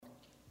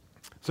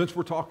Since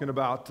we're talking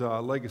about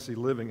legacy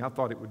living, I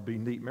thought it would be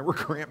neat. Man, we're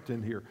cramped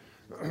in here.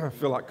 I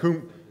feel like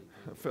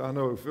I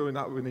know, feeling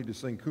like we need to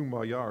sing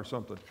Kumbaya or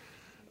something.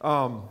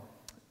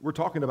 We're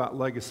talking about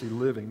legacy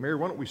living. Mary,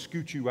 why don't we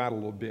scoot you out a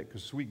little bit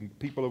because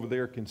people over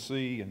there can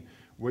see, and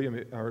William,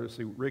 or let's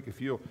see, Rick,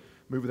 if you'll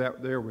move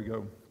that, there we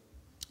go.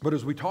 But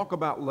as we talk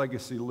about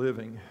legacy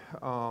living,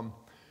 I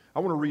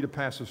want to read a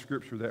passage of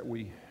scripture that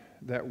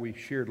we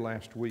shared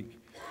last week,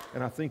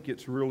 and I think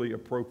it's really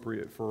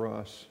appropriate for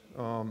us.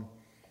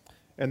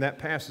 And that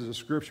passage of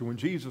scripture, when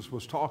Jesus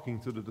was talking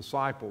to the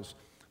disciples,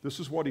 this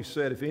is what he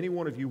said: if any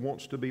one of you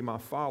wants to be my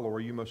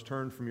follower, you must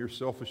turn from your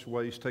selfish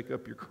ways, take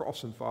up your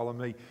cross, and follow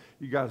me.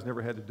 You guys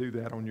never had to do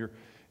that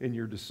in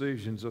your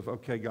decisions of,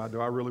 okay, God, do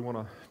I really want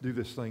to do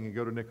this thing and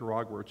go to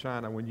Nicaragua or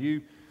China? When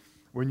you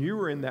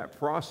were in that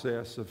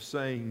process of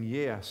saying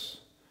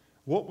yes,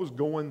 what was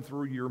going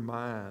through your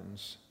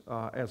minds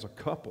as a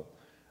couple?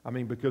 I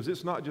mean, because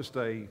it's not just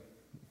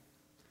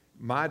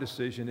my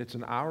decision, it's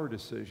an our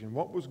decision.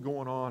 What was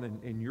going on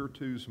in your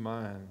two's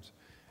minds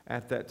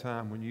at that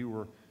time when you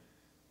were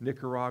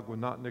Nicaragua,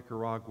 not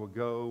Nicaragua,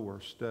 go or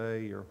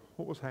stay, or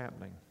what was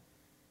happening?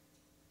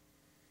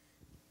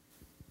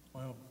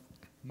 Well,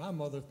 my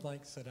mother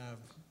thinks that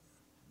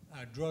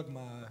I drug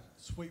my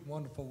sweet,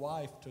 wonderful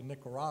wife to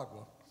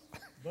Nicaragua,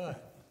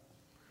 but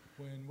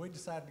when we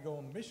decided to go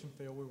on the mission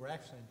field, we were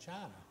actually in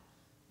China,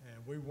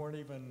 and we weren't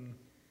even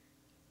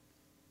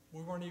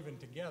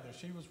together.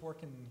 She was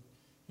working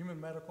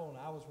human medical, and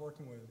I was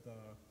working with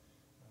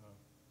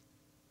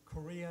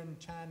Korean,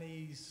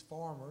 Chinese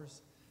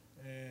farmers,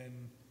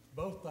 and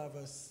both of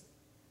us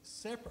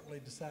separately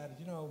decided,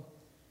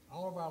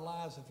 all of our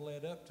lives have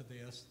led up to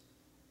this,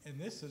 and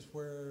this is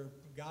where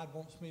God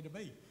wants me to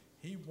be.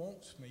 He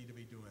wants me to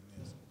be doing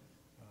this.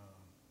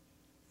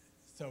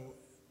 So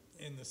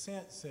in the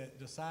sense that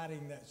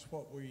deciding that's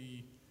what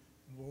we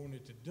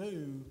wanted to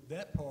do,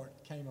 that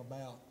part came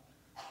about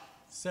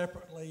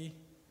separately,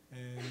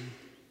 and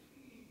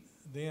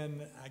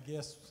then I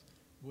guess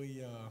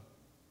we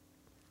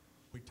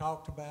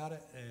talked about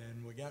it,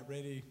 and we got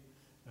ready.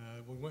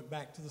 We went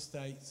back to the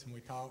States, and we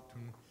talked,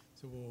 and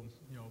said, well,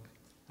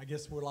 I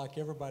guess we're like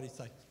everybody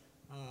say,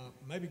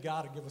 maybe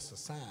God will give us a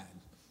sign.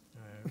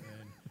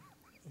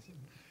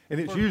 And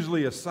it's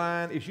usually a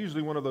sign. It's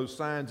usually one of those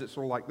signs that's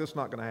sort of like, this is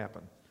not going to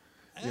happen.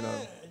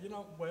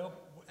 Well,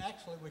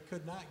 actually, we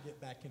could not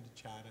get back into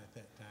China at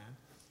that time.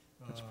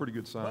 That's a pretty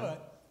good sign.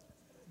 But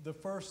the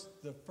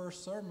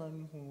first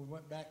sermon when we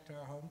went back to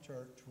our home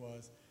church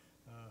was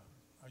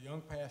a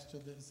young pastor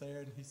that's there,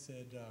 and he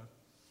said,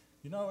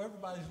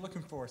 everybody's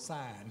looking for a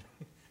sign.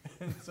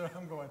 And so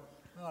I'm going,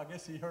 I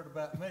guess he heard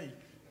about me.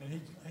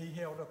 And he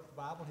held up the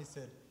Bible, and he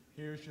said,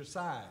 here's your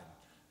sign.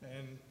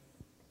 And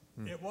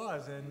it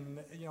was, and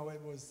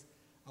it was,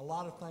 a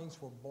lot of things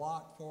were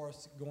blocked for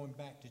us going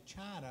back to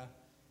China.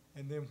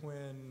 And then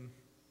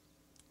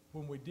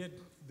when we did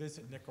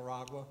visit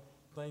Nicaragua,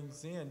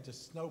 things then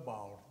just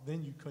snowballed.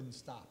 Then you couldn't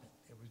stop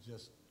it. It was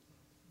just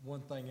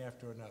one thing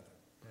after another.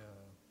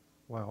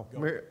 Wow.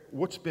 Mary,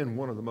 what's been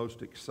one of the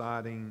most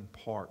exciting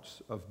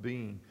parts of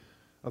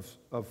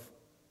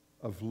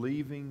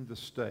leaving the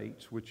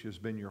States, which has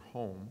been your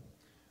home,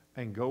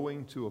 and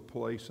going to a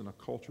place and a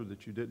culture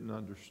that you didn't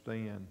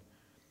understand?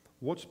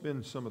 What's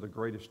been some of the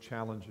greatest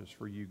challenges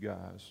for you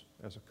guys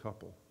as a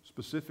couple,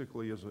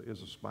 specifically as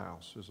a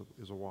spouse,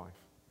 as a wife?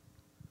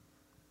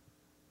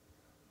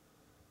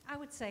 I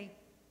would say,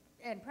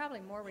 and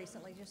probably more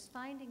recently, just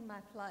finding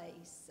my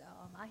place.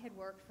 I had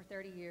worked for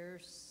 30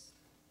 years,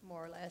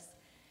 more or less,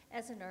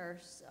 as a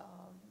nurse,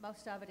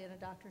 most of it in a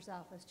doctor's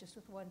office, just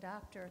with one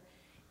doctor.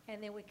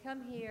 And then we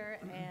come here,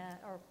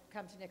 or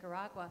come to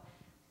Nicaragua.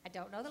 I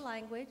don't know the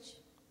language,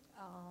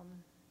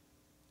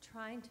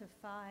 trying to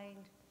find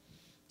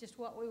just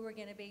what we were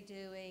going to be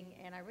doing,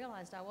 and I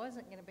realized I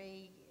wasn't going to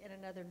be in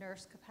another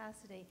nurse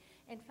capacity,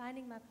 and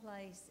finding my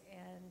place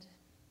and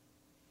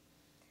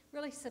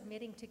really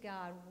submitting to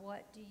God,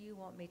 what do you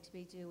want me to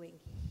be doing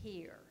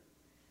here?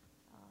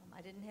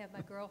 I didn't have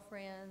my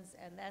girlfriends,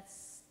 and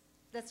that's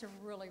a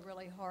really,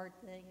 really hard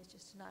thing, is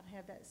just to not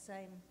have that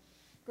same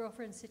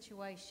girlfriend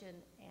situation.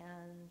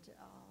 And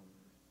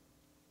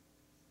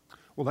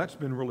well, that's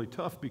been really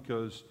tough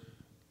because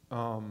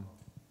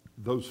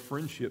those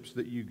friendships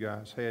that you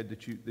guys had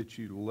that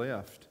you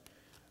left,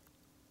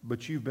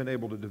 but you've been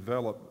able to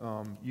develop.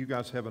 You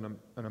guys have an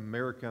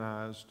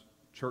Americanized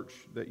church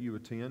that you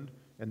attend,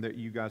 and that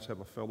you guys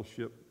have a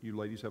fellowship. You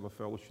ladies have a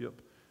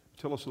fellowship.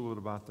 Tell us a little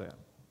bit about that.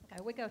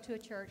 Okay, we go to a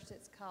church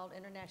that's called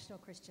International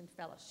Christian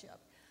Fellowship.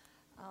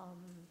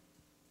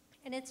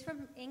 And it's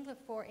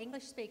for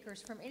English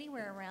speakers from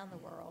anywhere around the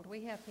world.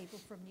 We have people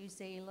from New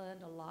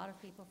Zealand, a lot of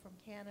people from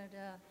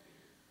Canada,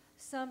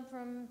 some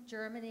from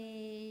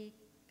Germany,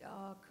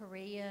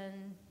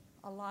 Korean,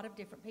 a lot of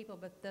different people.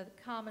 But the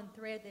common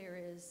thread there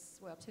is,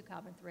 well, two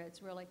common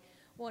threads really.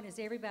 One is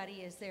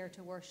everybody is there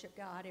to worship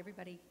God.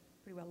 Everybody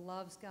pretty well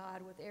loves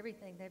God with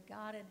everything they've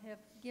got and have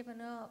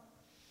given up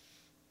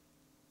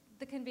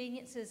the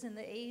conveniences and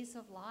the ease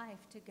of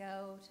life to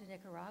go to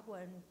Nicaragua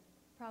and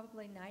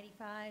probably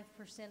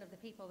 95% of the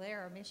people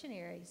there are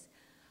missionaries.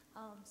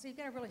 So you've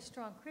got a really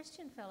strong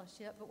Christian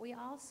fellowship, but we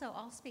also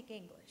all speak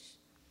English.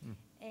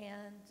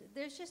 And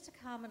there's just a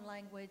common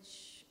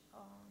language,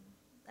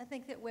 I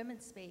think, that women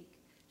speak,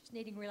 just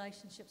needing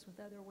relationships with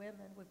other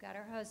women. We've got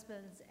our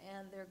husbands,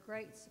 and they're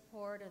great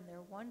support, and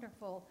they're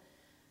wonderful,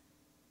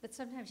 but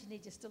sometimes you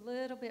need just a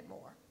little bit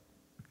more.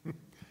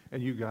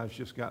 And you guys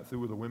just got through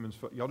with a women's,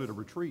 y'all did a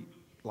retreat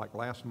like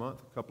last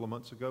month, a couple of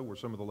months ago, where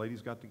some of the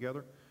ladies got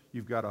together.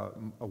 You've got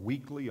a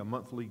weekly, a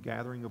monthly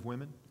gathering of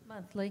women?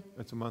 Monthly.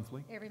 It's a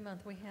monthly? Every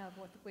month we have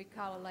what we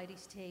call a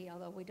ladies' tea,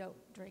 although we don't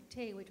drink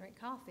tea, we drink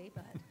coffee,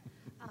 but,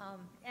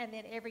 and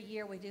then every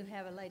year we do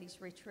have a ladies'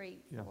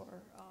 retreat Yeah. for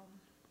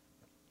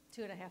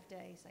 2.5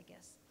 days, I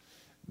guess.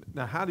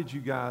 Now, how did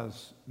you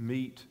guys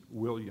meet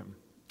William?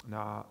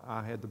 Now,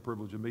 I had the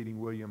privilege of meeting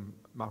William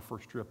my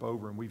first trip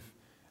over, and we've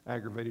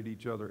aggravated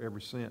each other ever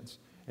since.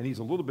 And he's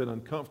a little bit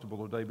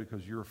uncomfortable today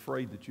because you're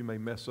afraid that you may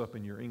mess up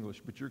in your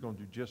English, but you're going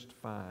to do just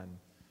fine.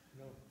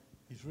 No,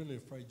 he's really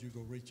afraid you're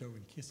going to reach over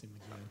and kiss him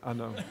again. I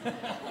know.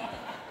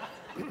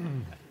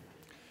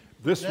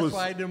 That's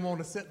why he didn't want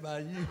to sit by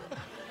you.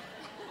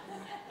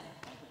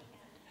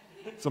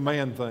 It's a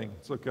man thing.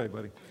 It's okay,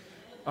 buddy.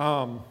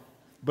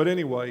 But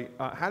anyway,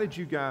 how did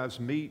you guys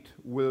meet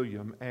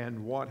William,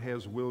 and what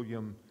has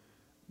William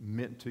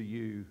meant to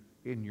you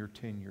in your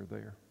tenure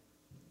there?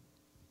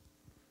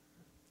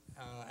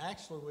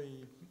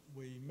 Actually,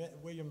 we met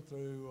William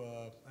through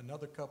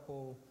another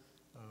couple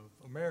of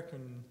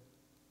American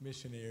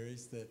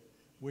missionaries that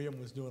William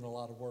was doing a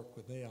lot of work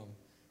with them.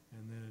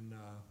 And then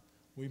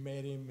we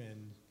met him,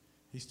 and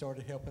he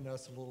started helping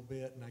us a little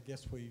bit, and I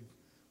guess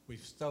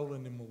we've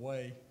stolen him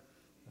away.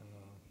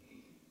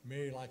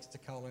 Mary likes to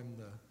call him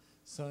the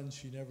son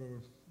she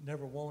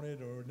never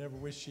wanted or never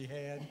wished she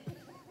had.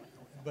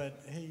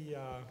 But he,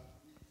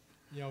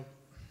 you know,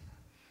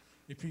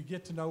 if you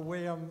get to know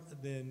William,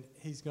 then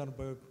he's going to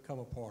become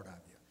a part of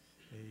you.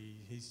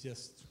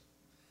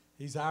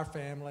 He's our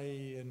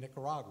family in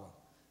Nicaragua.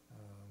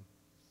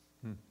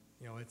 You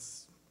know,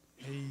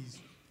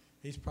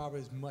 he's probably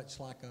as much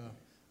like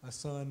a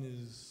son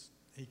as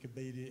he could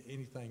be to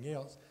anything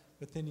else,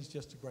 but then he's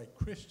just a great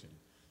Christian.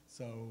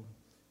 So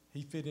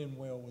he fit in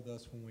well with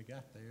us when we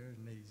got there,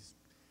 and he's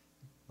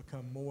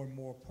become more and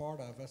more part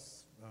of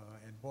us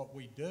and what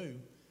we do.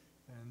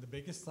 And the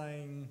biggest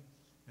thing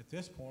at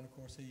this point, of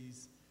course,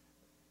 he's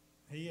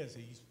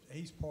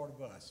part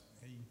of us.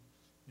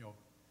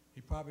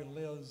 He probably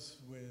lives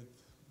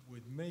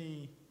with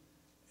me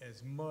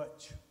as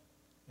much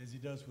as he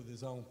does with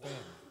his own family,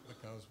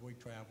 because we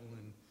travel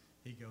and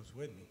he goes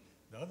with me.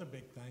 The other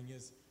big thing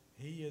is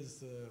he is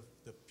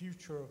the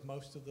future of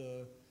most of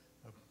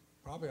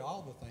probably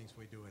all the things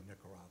we do in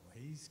Nicaragua.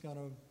 He's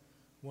gonna,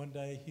 one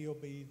day he'll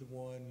be the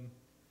one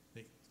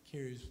that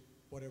carries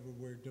whatever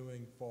we're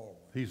doing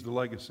forward. He's the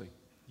legacy.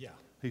 Yeah.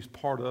 He's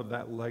part of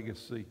that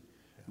legacy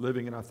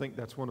living, and I think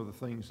that's one of the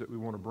things that we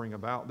want to bring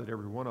about, that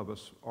every one of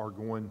us are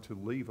going to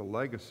leave a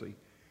legacy,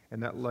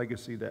 and that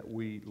legacy that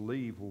we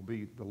leave will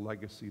be the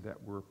legacy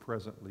that we're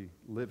presently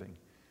living.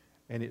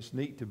 And it's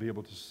neat to be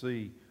able to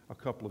see a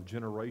couple of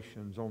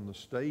generations on the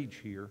stage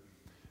here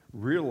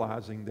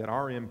realizing that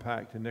our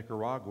impact in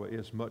Nicaragua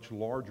is much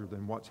larger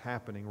than what's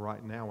happening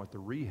right now at the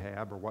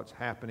rehab or what's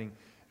happening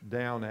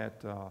down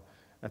at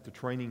the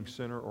training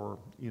center, or,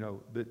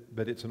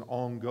 but it's an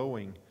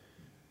ongoing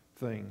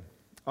thing.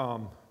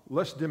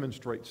 Let's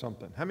demonstrate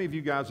something. How many of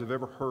you guys have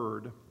ever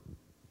heard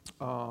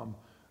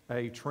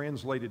a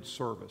translated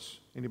service?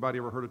 Anybody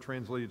ever heard a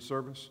translated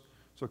service?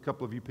 So a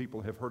couple of you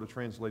people have heard a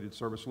translated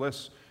service.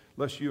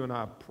 Let's you and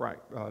I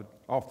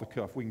off the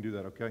cuff. We can do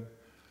that, okay?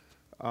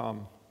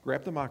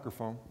 Grab the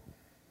microphone.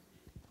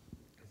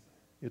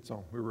 It's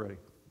on. We're ready.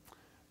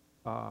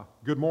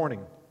 Good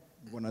morning.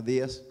 Buenos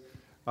días.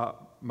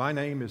 My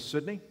name is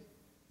Sidney.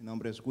 Mi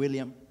nombre es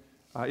William.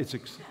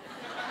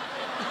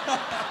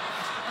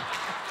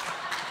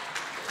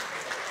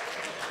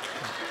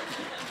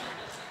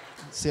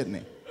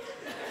 Sidney.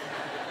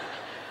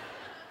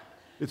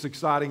 It's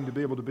exciting to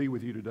be able to be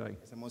with you today.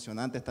 Es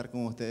emocionante estar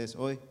con ustedes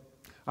hoy.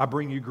 I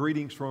bring you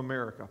greetings from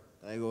America.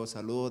 Traigo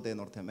saludos de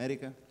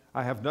Norteamérica.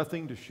 I have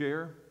nothing to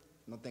share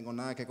No tengo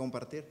nada que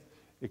compartir,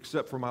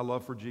 except for my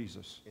love for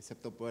Jesus.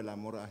 excepto por el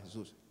amor a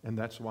Jesús. And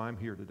that's why I'm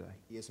here today.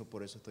 Y eso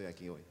por eso estoy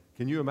aquí hoy.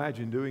 Can you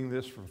imagine doing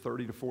this for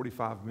 30 to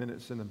 45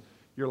 minutes and then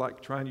you're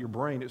like trying your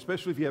brain,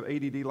 especially if you have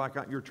ADD like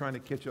you're trying to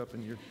catch up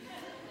and you're...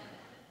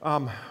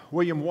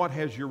 William, what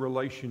is the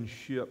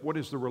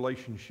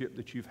relationship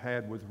that you've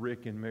had with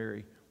Rick and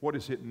Mary? What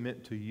has it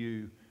meant to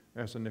you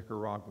as a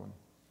Nicaraguan?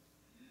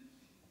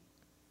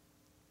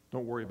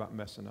 Don't worry about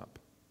messing up.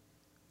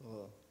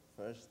 Well,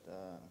 first,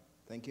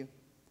 thank you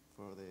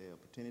for the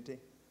opportunity.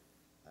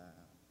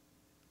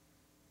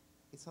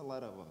 It's a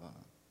lot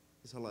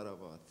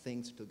of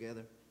things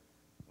together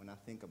when I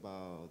think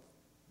about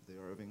the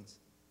Irvings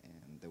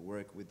and the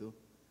work we do.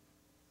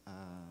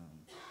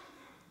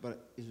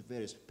 But it's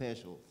very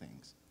special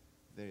things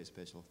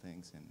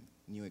and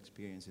new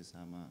experiences.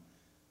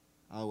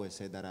 I always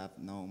say that I've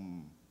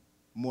known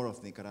more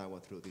of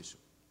Nicaragua through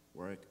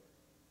work,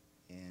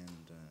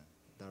 and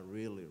that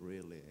really,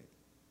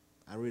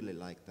 I really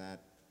like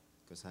that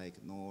because I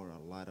ignore a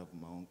lot of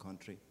my own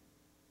country,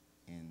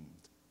 and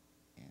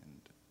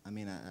I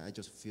mean, I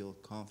just feel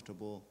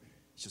comfortable.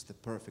 It's just a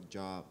perfect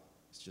job.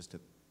 It's just a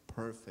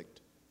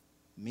perfect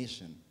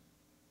mission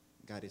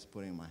God is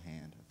putting in my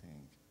hand, I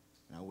think,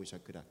 and I wish I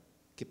could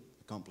keep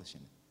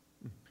accomplishing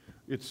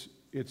it.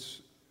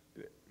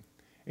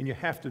 And you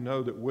have to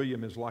know that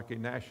William is like a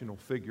national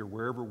figure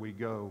wherever we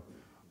go.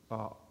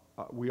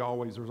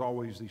 There's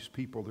always these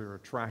people that are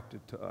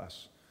attracted to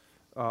us.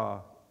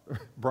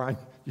 Brian,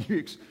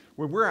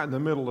 when we're out in the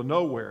middle of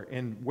nowhere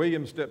and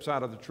William steps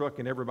out of the truck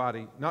and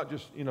everybody, not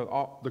just,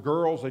 the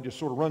girls, they just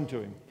sort of run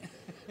to him.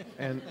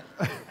 And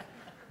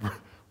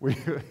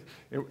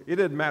it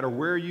doesn't matter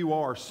where you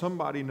are,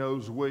 somebody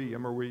knows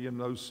William or William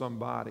knows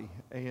somebody.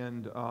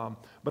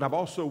 But I've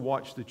also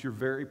watched that you're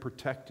very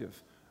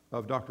protective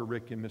of Dr.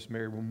 Rick and Miss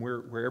Mary.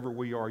 Wherever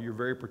we are, you're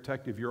very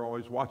protective. You're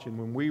always watching.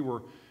 When we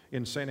were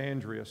in St.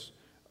 Andreas,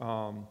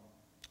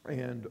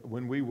 and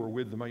when we were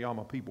with the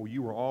Mayama people,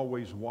 you were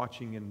always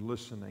watching and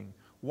listening.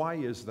 Why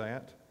is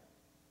that?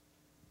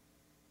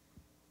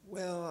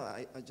 Well,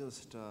 I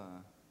just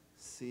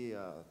see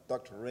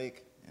Dr.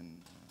 Rick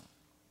and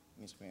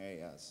Miss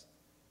Mary as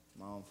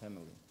my own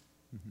family.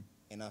 Mm-hmm.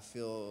 And I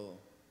feel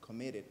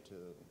committed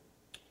to,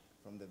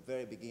 from the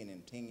very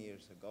beginning, 10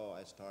 years ago,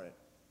 I started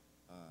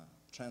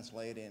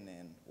translating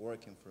and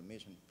working for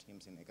mission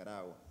teams in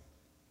Nicaragua.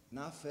 And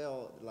I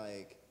felt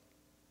like,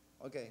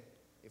 okay,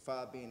 if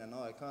I be in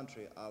another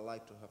country, I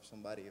like to have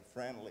somebody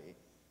friendly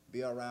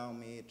be around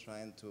me,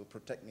 trying to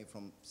protect me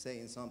from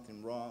saying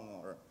something wrong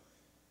or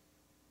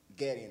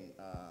getting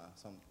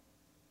some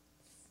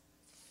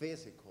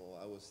physical,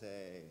 I would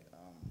say,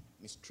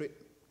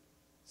 mistreatment.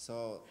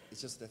 So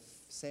it's just the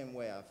same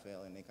way I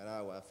feel in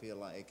Nicaragua. I feel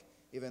like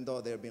even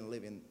though they've been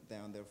living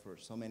down there for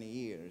so many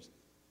years,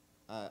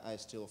 I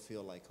still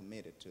feel like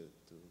committed to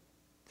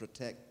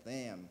protect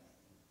them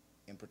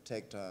and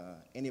protect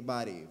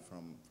anybody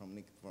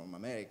from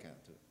America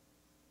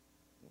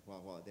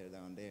while they're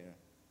down there.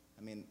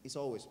 I mean, it's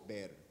always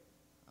better.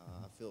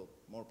 I feel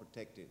more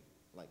protected,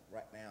 like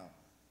right now,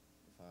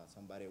 if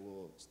somebody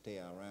will stay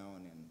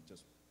around and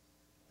just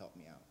help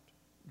me out.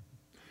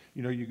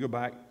 You go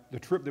back, the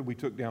trip that we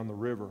took down the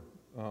river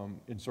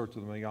in search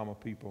of the Mayama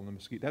people and the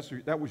Mesquite,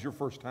 that was your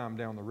first time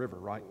down the river,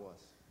 right? It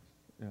was.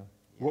 Yeah.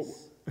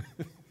 Yes.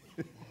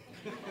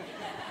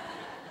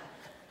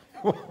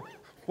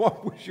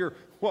 What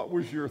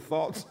was your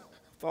thoughts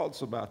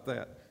about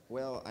that?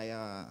 Well,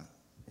 I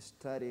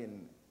studied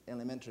in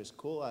elementary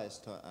school. I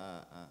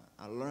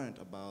learned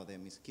about the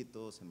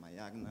mosquitoes and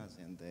mayagnas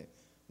and the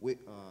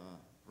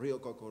Rio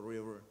Coco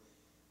River,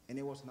 and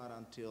it was not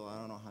until I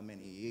don't know how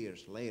many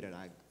years later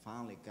I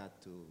finally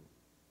got to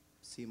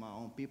see my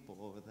own people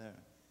over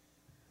there,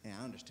 and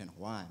I understand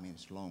why. I mean,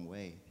 it's a long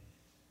way,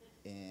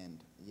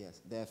 and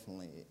yes,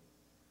 definitely.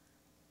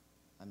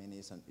 I mean,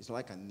 it's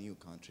like a new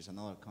country. It's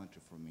another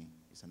country for me.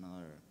 It's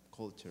another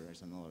culture.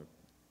 It's another,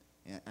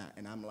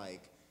 and I'm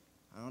like,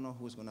 I don't know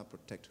who's gonna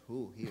protect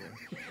who here.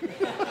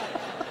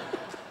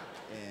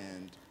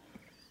 And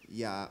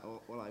yeah,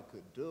 all I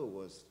could do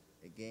was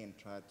again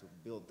try to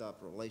build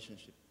up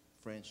relationship,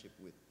 friendship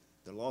with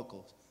the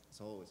locals.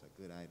 It's always a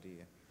good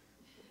idea.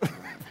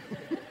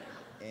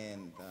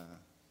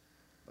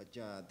 But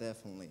yeah,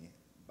 definitely.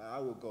 But I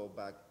will go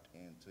back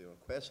into your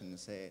question and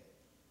say,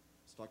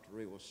 as Dr.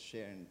 Rick was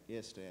sharing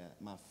yesterday,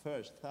 my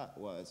first thought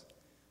was,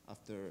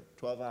 after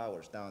 12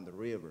 hours down the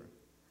river,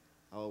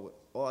 all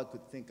I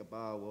could think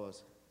about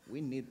was, we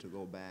need to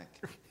go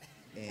back,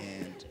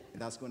 and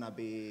that's going to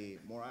be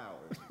more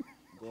hours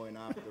going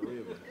up the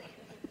river.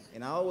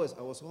 And I was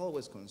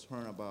always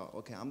concerned about,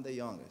 okay, I'm the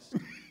youngest.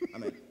 I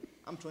mean,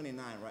 I'm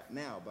 29 right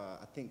now, but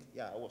I think,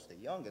 yeah, I was the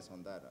youngest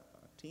on that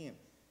team.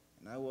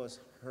 And I was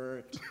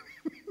hurt,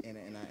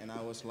 and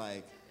I was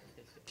like,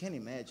 can't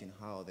imagine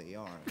how they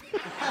are.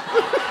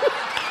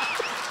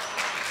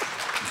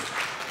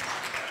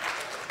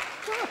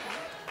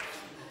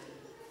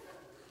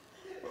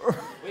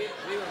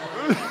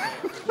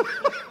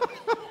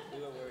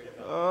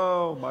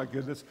 Oh my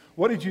goodness!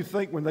 What did you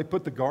think when they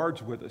put the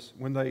guards with us?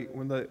 When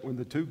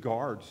the two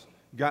guards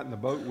got in the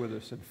boat with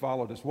us and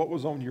followed us? What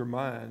was on your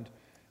mind?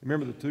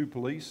 Remember the two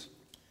police?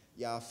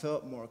 Yeah, I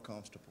felt more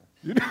comfortable.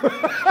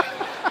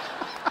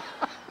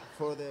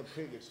 For the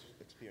previous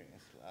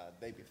experience,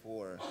 day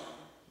before,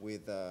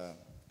 with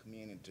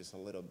communities a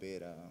little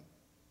bit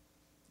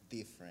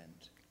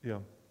different. Yeah,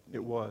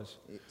 it was.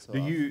 So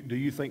do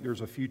you think there's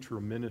a future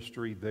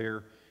ministry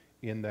there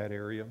in that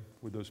area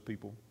with those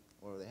people?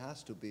 Well, there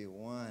has to be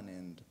one,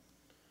 and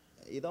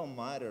it don't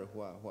matter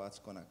what's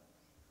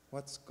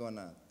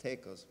gonna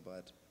take us,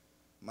 but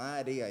my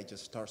idea is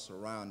just start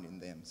surrounding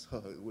them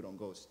so we don't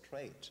go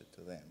straight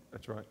to them.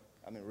 That's right.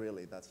 I mean,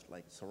 really, that's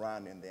like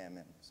surrounding them,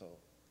 and so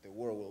the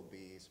word will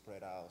be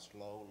spread out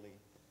slowly.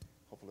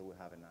 Hopefully we'll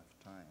have enough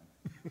time.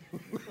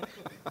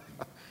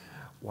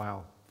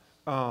 Wow.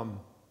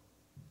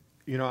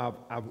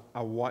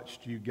 I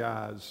watched you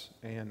guys,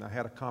 and I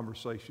had a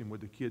conversation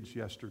with the kids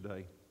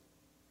yesterday.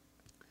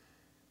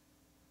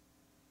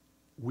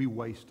 we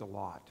waste a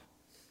lot.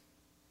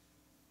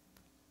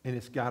 And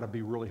it's got to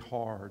be really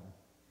hard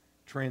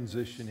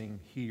transitioning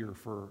here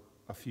for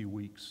a few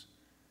weeks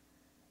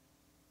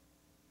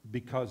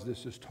because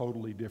this is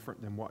totally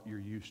different than what you're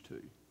used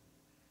to.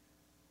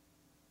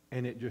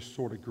 And it just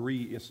sort of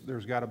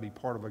there's got to be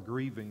part of a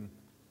grieving.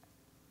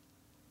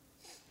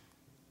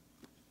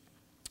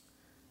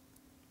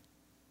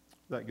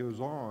 That goes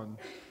on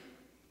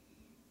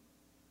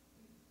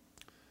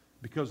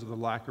because of the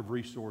lack of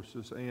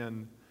resources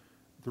and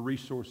the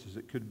resources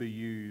that could be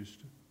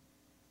used.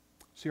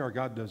 See, our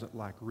God doesn't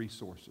lack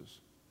resources.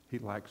 He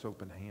lacks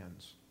open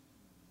hands.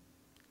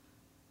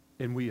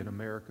 And we in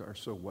America are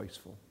so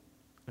wasteful,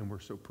 and we're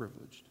so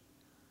privileged,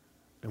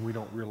 and we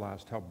don't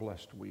realize how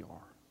blessed we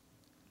are.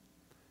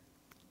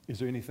 Is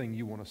there anything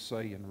you want to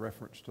say in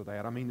reference to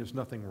that? I mean, there's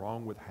nothing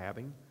wrong with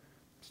having.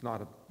 It's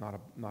not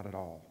at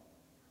all.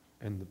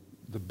 And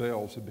the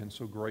Bells have been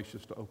so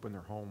gracious to open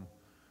their home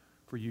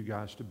for you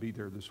guys to be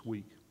there this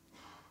week.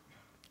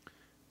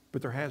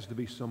 But there has to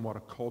be somewhat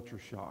a culture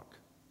shock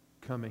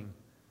coming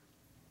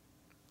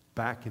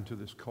back into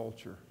this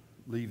culture,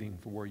 leaving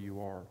for where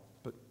you are.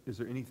 But is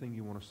there anything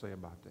you want to say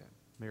about that?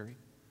 Mary?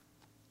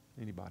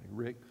 Anybody?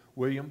 Rick?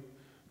 William?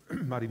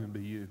 Might even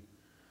be you.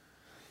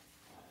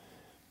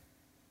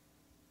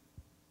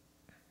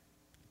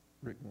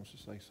 Rick wants to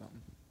say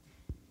something.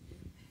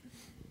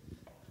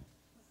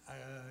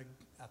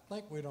 I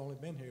think we'd only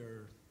been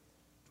here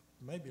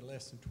maybe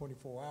less than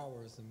 24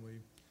 hours, and we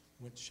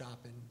went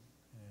shopping.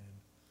 And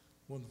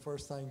one of the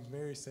first things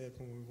Mary said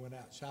when we went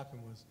out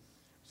shopping was,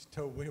 she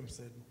told William,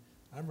 said,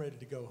 "I'm ready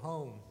to go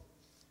home."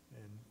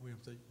 And William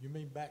said, "You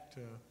mean back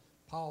to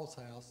Paul's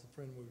house, the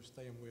friend we were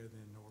staying with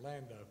in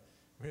Orlando?"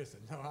 Mary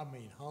said, "No, I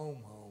mean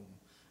home.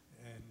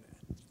 And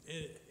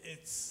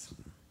it's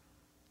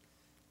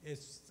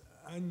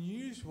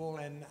unusual,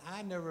 and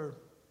I never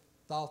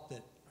thought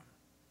that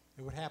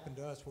it would happen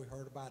to us. We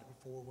heard about it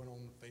before we went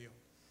on the field.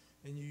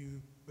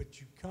 But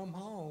you come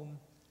home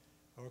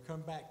or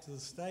come back to the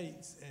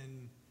States,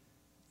 and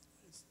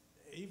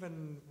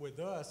even with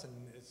us,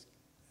 and it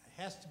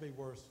has to be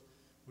worse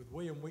with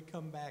William, we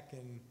come back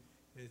and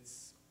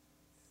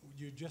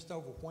you're just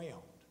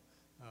overwhelmed.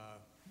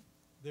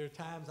 There are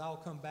times I'll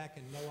come back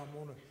and know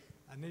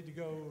I need to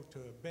go to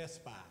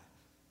Best Buy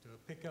to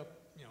pick up,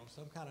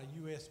 some kind of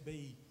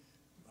USB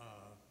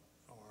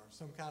or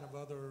some kind of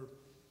other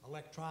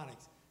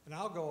electronics. And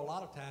I'll go a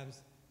lot of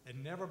times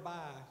and never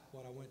buy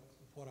what I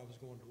was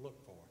going to look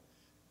for.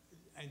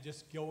 And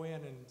just go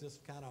in and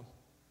just kind of,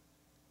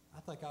 I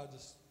think I'll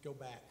just go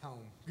back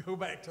home, go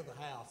back to the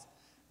house.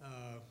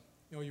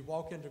 You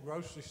walk into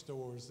grocery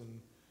stores,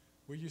 and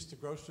we're used to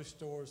grocery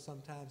stores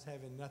sometimes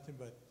having nothing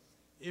but,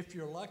 if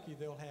you're lucky,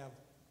 they'll have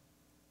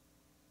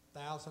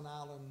Thousand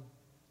Island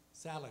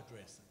salad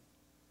dressing.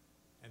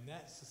 And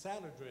that's the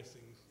salad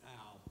dressing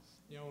aisle,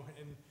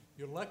 and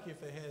you're lucky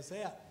if it has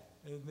that.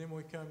 And then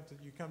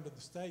you come to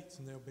the States,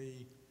 and there'll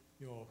be,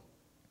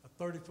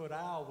 a 30-foot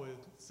aisle with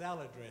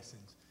salad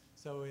dressings.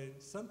 So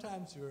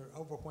sometimes you're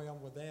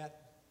overwhelmed with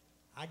that.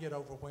 I get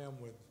overwhelmed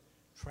with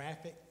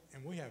traffic,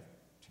 and we have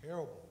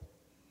terrible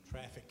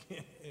traffic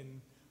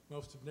in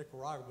most of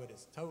Nicaragua, but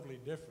it's totally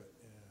different.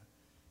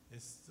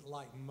 It's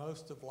like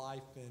most of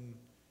life in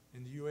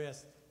the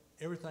U.S.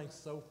 Everything's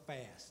so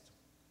fast.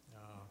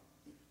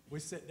 We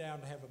sit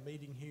down to have a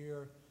meeting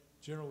here.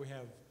 Generally, we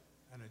have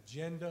an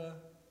agenda,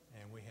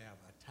 and we have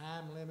a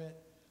time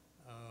limit,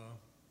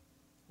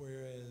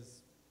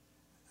 whereas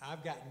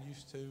I've gotten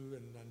used to,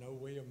 and I know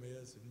William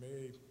is, and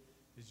Mary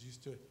is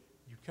used to it.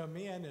 You come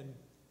in, and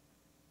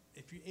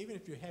even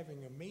if you're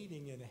having a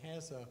meeting and it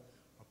has a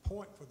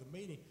point for the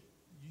meeting,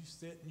 you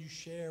sit and you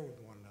share with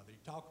one another. You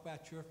talk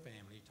about your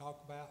family. You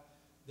talk about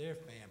their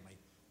family.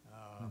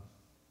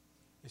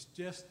 It's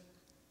just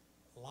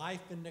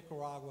life in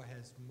Nicaragua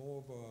has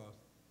more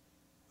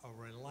of a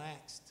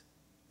relaxed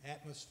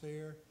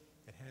atmosphere.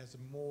 It has a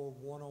more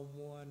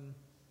one-on-one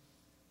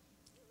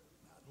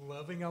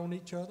loving on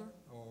each other,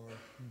 or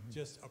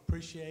just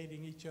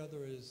appreciating each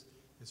other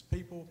as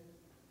people.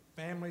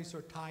 Families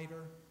are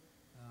tighter.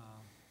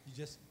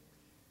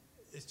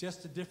 It's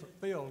just a different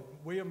feel.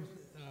 William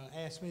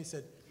asked me, he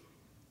said,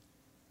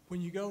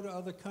 when you go to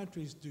other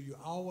countries, do you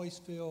always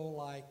feel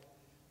like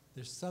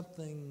there's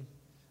something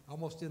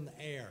almost in the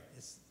air?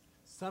 It's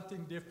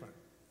something different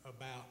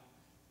about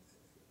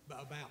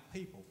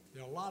people.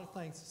 There are a lot of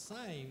things the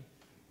same,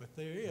 but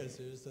there's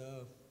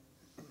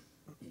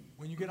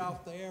when you get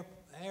off the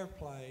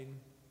airplane,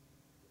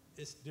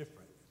 it's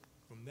different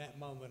from that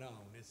moment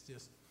on. It's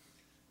just,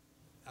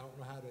 I don't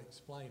know how to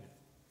explain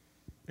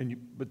it.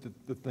 But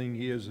the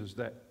thing is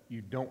that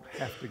you don't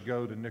have to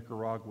go to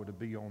Nicaragua to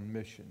be on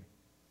mission.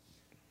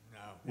 No.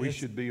 We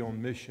should be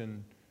on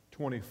mission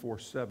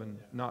 24/7,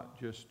 not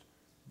just.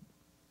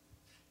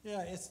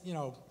 Yeah, it's,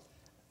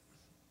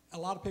 a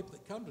lot of people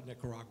that come to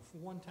Nicaragua for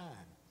one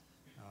time,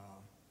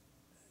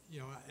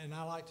 and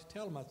I like to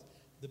tell them,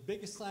 the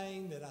biggest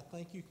thing that I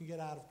think you can get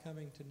out of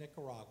coming to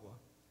Nicaragua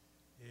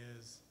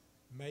is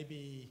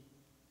maybe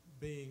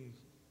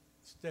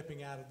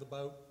stepping out of the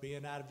boat,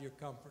 being out of your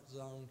comfort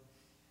zone,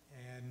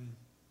 And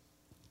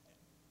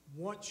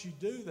once you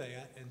do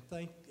that and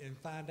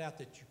find out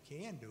that you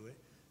can do it,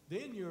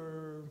 then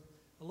you're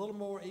a little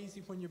more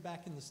easy when you're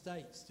back in the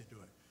States to do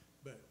it.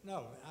 But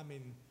no, I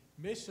mean,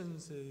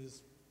 missions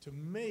is, to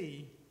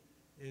me,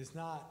 is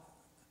not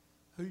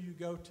who you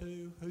go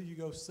to, who you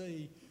go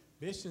see.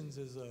 Missions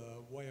is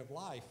a way of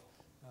life.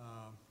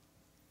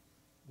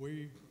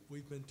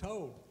 We've been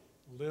told,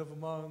 live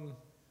among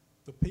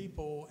the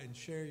people and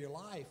share your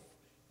life,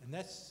 and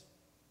that's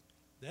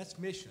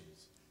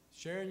missions.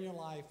 Sharing your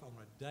life on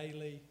a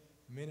daily,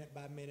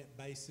 minute-by-minute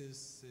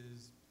basis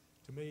is,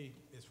 to me,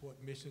 is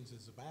what missions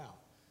is about.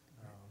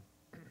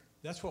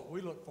 That's what we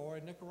look for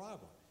in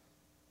Nicaragua.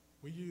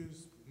 We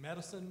use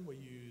medicine, we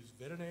use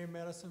veterinary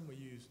medicine, we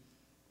use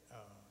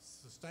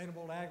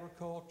sustainable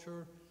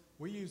agriculture.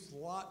 We use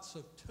lots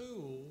of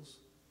tools,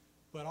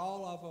 but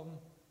all of them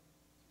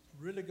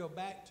really go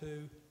back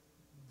to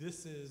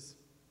this is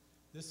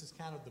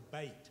kind of the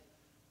bait.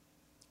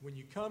 When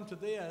you come to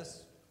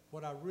this,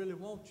 what I really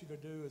want you to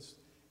do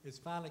is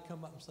finally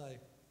come up and say,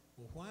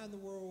 well, why in the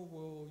world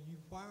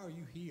why are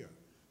you here?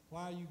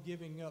 Why are you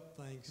giving up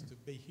things to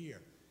be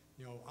here?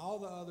 You know, all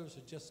the others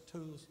are just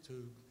tools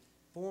to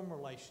form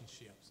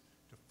relationships,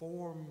 to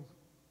form,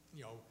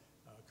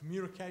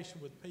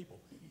 communication with people.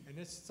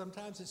 And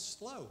sometimes it's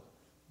slow,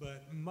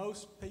 but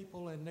most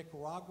people in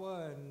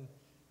Nicaragua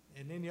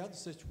and any other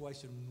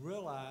situation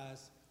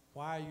realize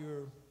why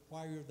you're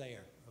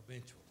there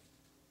eventually.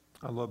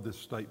 I love this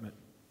statement.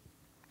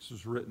 This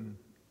is written,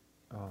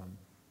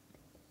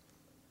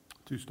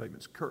 two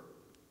statements.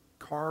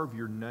 Carve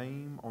your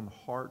name on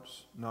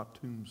hearts, not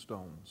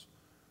tombstones.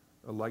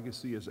 A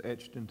legacy is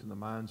etched into the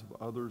minds of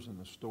others and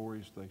the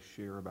stories they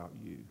share about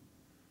you.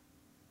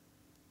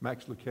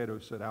 Max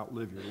Lucado said,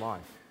 outlive your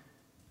life.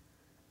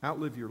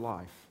 Outlive your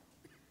life.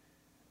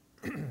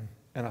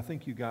 And I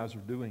think you guys are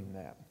doing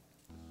that.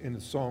 In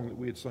the song that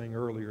we had sang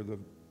earlier,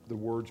 the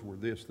words were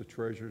this: the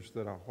treasures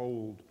that I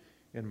hold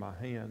in my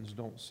hands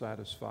don't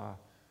satisfy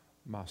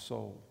my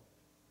soul.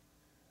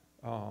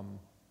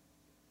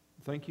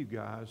 Thank you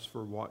guys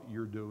for what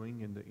you're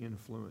doing and the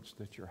influence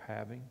that you're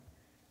having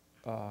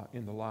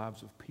in the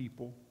lives of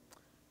people,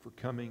 for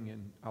coming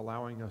and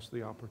allowing us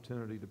the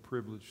opportunity, the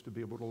privilege to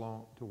be able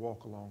to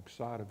walk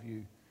alongside of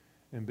you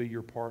and be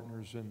your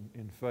partners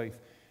in faith.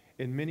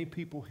 And many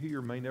people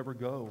here may never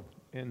go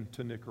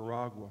into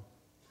Nicaragua,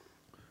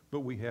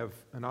 but we have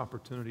an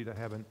opportunity to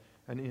have an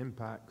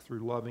impact through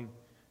loving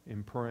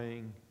and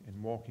praying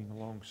and walking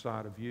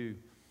alongside of you.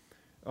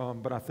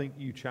 But I think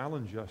you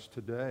challenge us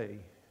today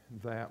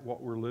that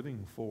what we're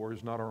living for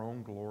is not our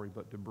own glory,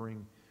 but to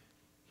bring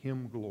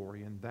Him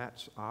glory, and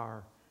that's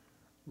our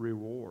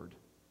reward.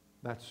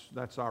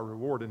 That's our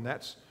reward, and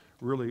that's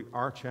really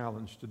our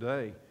challenge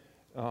today.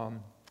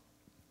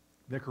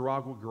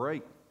 Nicaragua,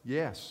 great,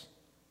 yes.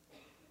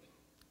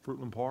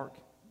 Fruitland Park,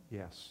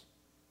 yes.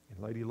 And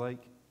Lady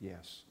Lake,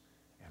 yes.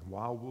 And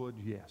Wildwood,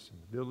 yes.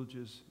 And the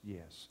Villages,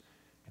 yes.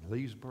 And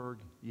Leesburg,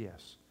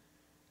 yes.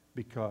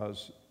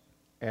 Because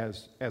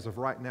as of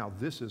right now,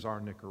 this is our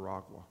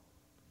Nicaragua.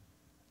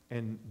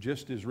 And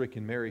just as Rick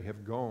and Mary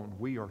have gone,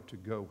 we are to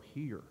go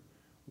here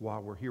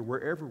while we're here.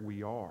 Wherever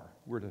we are,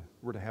 we're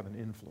to have an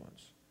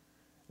influence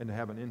and to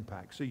have an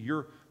impact. See,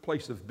 your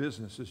place of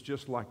business is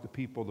just like the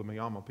people, the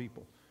Miama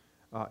people.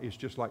 It's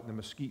just like the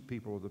Mesquite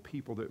people or the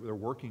people that they're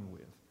working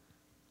with.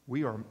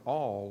 We are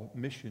all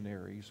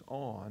missionaries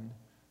on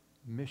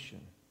mission.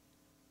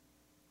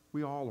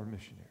 We all are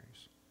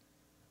missionaries.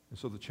 And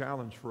so the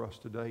challenge for us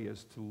today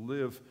is to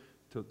live,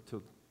 to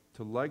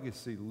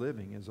legacy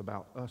living is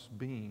about us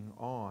being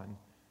on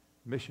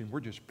mission.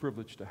 We're just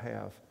privileged to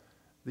have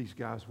these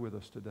guys with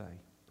us today.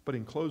 But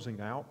in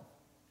closing out,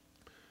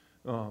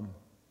 I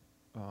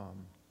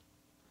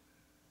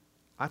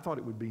thought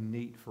it would be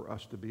neat for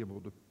us to be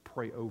able to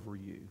pray over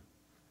you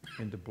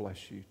and to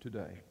bless you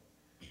today.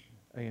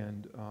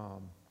 And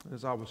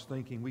as I was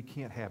thinking, we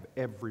can't have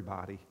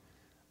everybody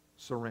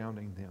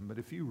surrounding them. But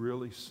if you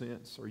really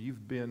sense, or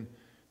you've been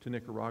to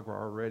Nicaragua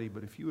already,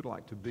 but if you would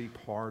like to be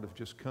part of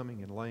just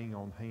coming and laying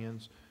on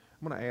hands,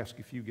 I'm going to ask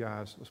if you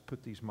guys, let's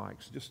put these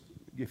mics, just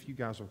if you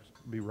guys will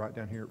be right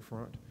down here at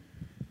front.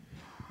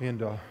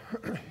 And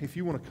if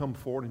you want to come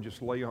forward and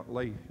just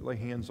lay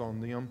hands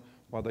on them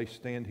while they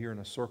stand here in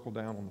a circle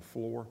down on the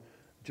floor,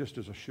 just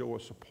as a show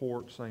of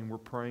support, saying we're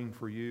praying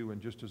for you,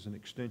 and just as an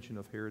extension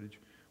of Heritage,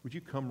 would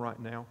you come right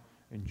now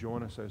and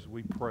join us as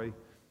we pray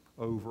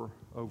over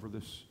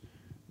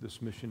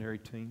this missionary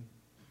team?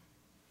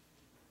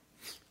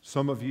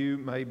 Some of you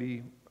may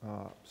be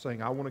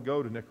saying, I want to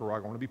go to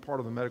Nicaragua. I want to be part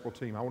of the medical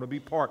team. I want to be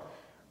part.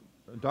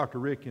 Dr.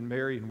 Rick and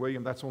Mary and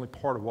William, that's only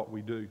part of what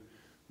we do.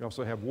 We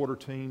also have water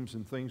teams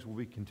and things we'll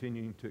be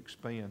continuing to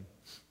expand.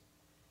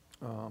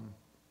 But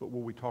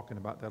we'll be talking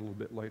about that a little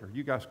bit later.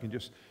 You guys can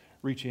just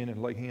reach in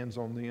and lay hands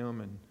on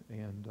them,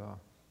 and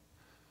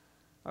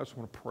I just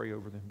want to pray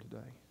over them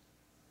today.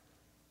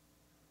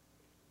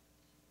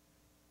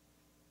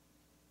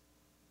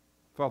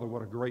 Father,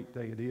 what a great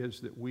day it is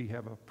that we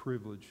have a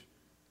privilege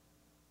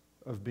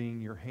of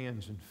being your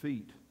hands and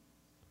feet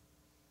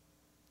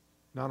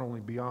not only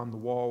beyond the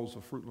walls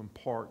of Fruitland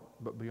Park,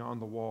 but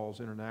beyond the walls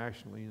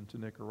internationally into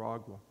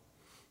Nicaragua.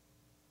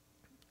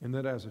 And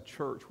that as a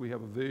church, we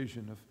have a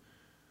vision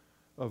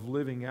of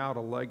living out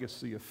a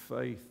legacy of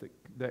faith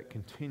that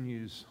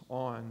continues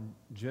on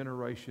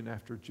generation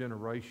after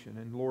generation.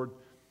 And Lord,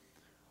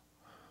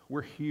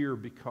 we're here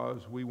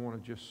because we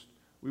want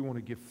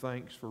to give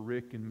thanks for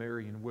Rick and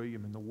Mary and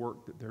William and the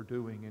work that they're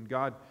doing. And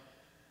God,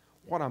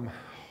 what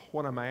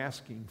I'm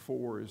asking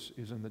for is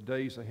in the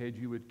days ahead,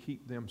 you would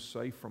keep them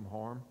safe from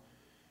harm.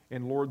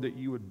 And Lord, that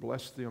you would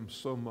bless them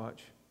so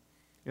much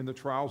in the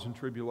trials and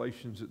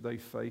tribulations that they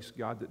face,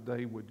 God, that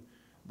they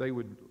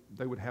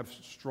would have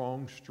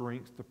strong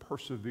strength to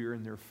persevere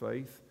in their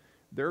faith.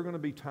 There are going to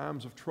be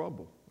times of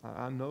trouble.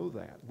 I know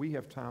that. We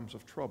have times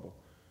of trouble.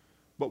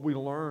 But we've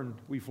learned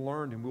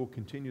and we'll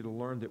continue to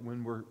learn that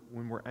when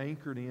we're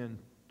anchored in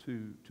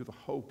to the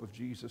hope of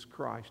Jesus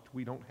Christ,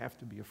 we don't have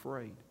to be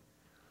afraid.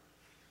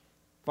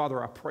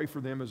 Father, I pray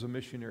for them as a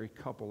missionary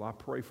couple. I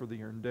pray for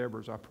their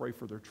endeavors. I pray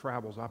for their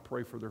travels. I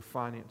pray for their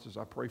finances.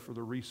 I pray for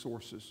their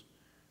resources.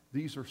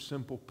 These are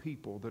simple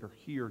people that are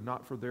here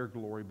not for their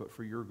glory, but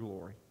for your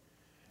glory.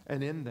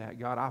 And in that,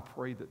 God, I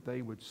pray that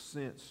they would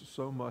sense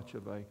so much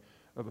of a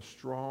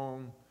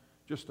strong,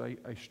 just a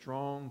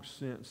strong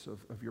sense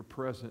of your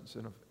presence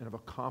and of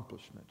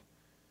accomplishment.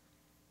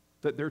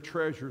 That their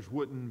treasures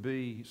wouldn't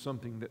be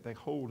something that they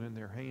hold in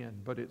their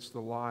hand, but it's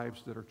the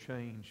lives that are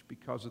changed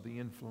because of the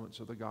influence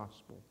of the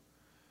gospel.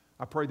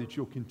 I pray that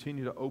you'll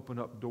continue to open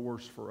up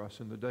doors for us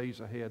in the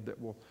days ahead that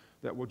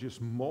will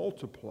just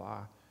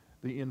multiply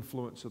the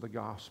influence of the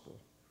gospel.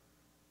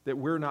 That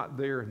we're not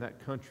there in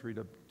that country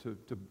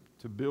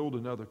to build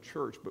another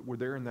church, but we're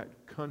there in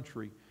that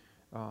country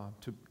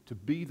to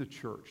be the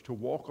church, to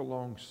walk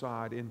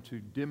alongside and to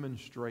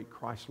demonstrate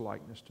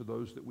Christ-likeness to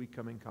those that we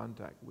come in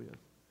contact with.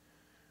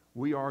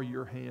 We are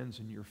your hands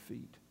and your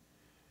feet.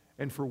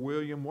 And for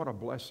William, what a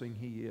blessing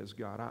he is,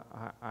 God.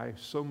 I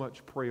so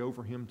much pray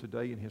over him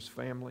today and his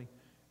family.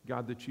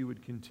 God, that you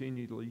would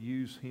continually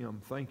use him.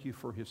 Thank you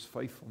for his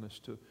faithfulness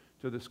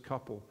to this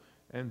couple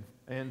and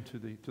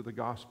to the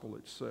gospel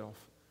itself.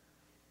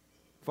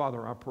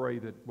 Father, I pray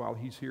that while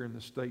he's here in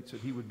the States,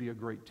 that he would be a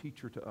great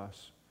teacher to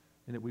us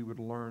and that we would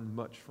learn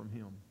much from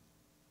him.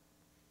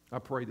 I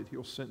pray that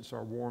he'll sense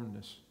our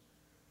warmness.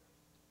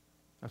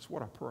 That's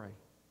what I pray.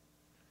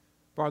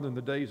 Father, in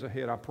the days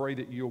ahead, I pray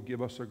that you'll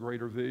give us a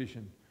greater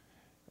vision,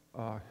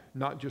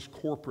 not just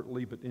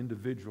corporately, but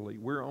individually.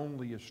 We're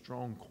only as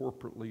strong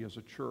corporately as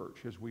a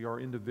church as we are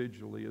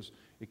individually as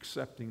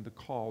accepting the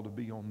call to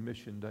be on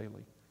mission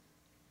daily.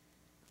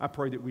 I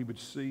pray that we would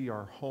see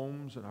our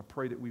homes, and I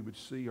pray that we would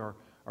see our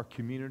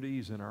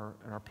communities and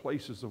our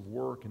places of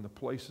work and the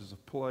places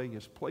of play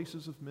as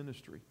places of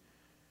ministry,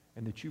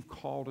 and that you've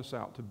called us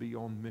out to be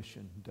on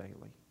mission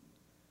daily.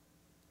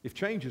 If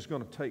change is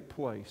going to take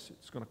place,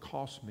 it's going to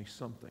cost me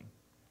something.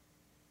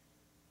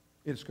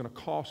 It's going to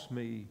cost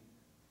me,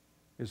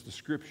 as the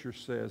Scripture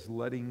says,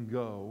 letting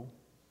go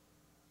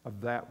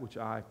of that which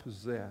I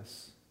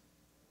possess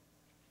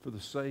for the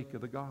sake of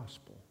the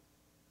gospel.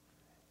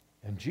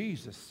 And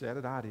Jesus said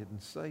it, I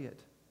didn't say it,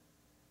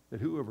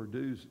 that whoever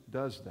does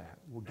that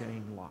will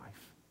gain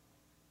life.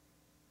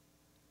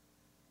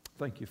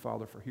 Thank you,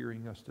 Father, for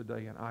hearing us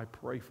today, and I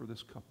pray for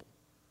this couple.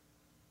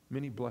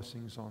 Many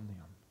blessings on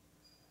them.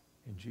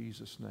 In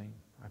Jesus' name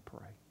I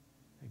pray.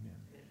 Amen.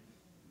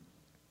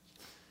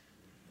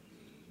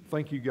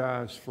 Thank you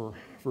guys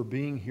for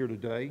being here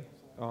today.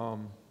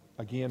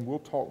 Again, we'll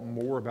talk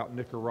more about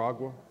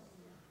Nicaragua,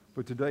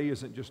 but today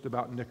isn't just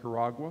about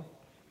Nicaragua.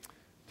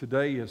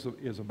 Today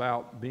is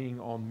about being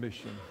on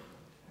mission.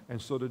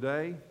 And so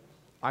today,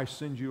 I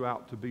send you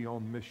out to be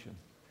on mission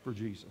for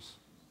Jesus.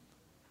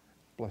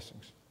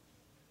 Blessings.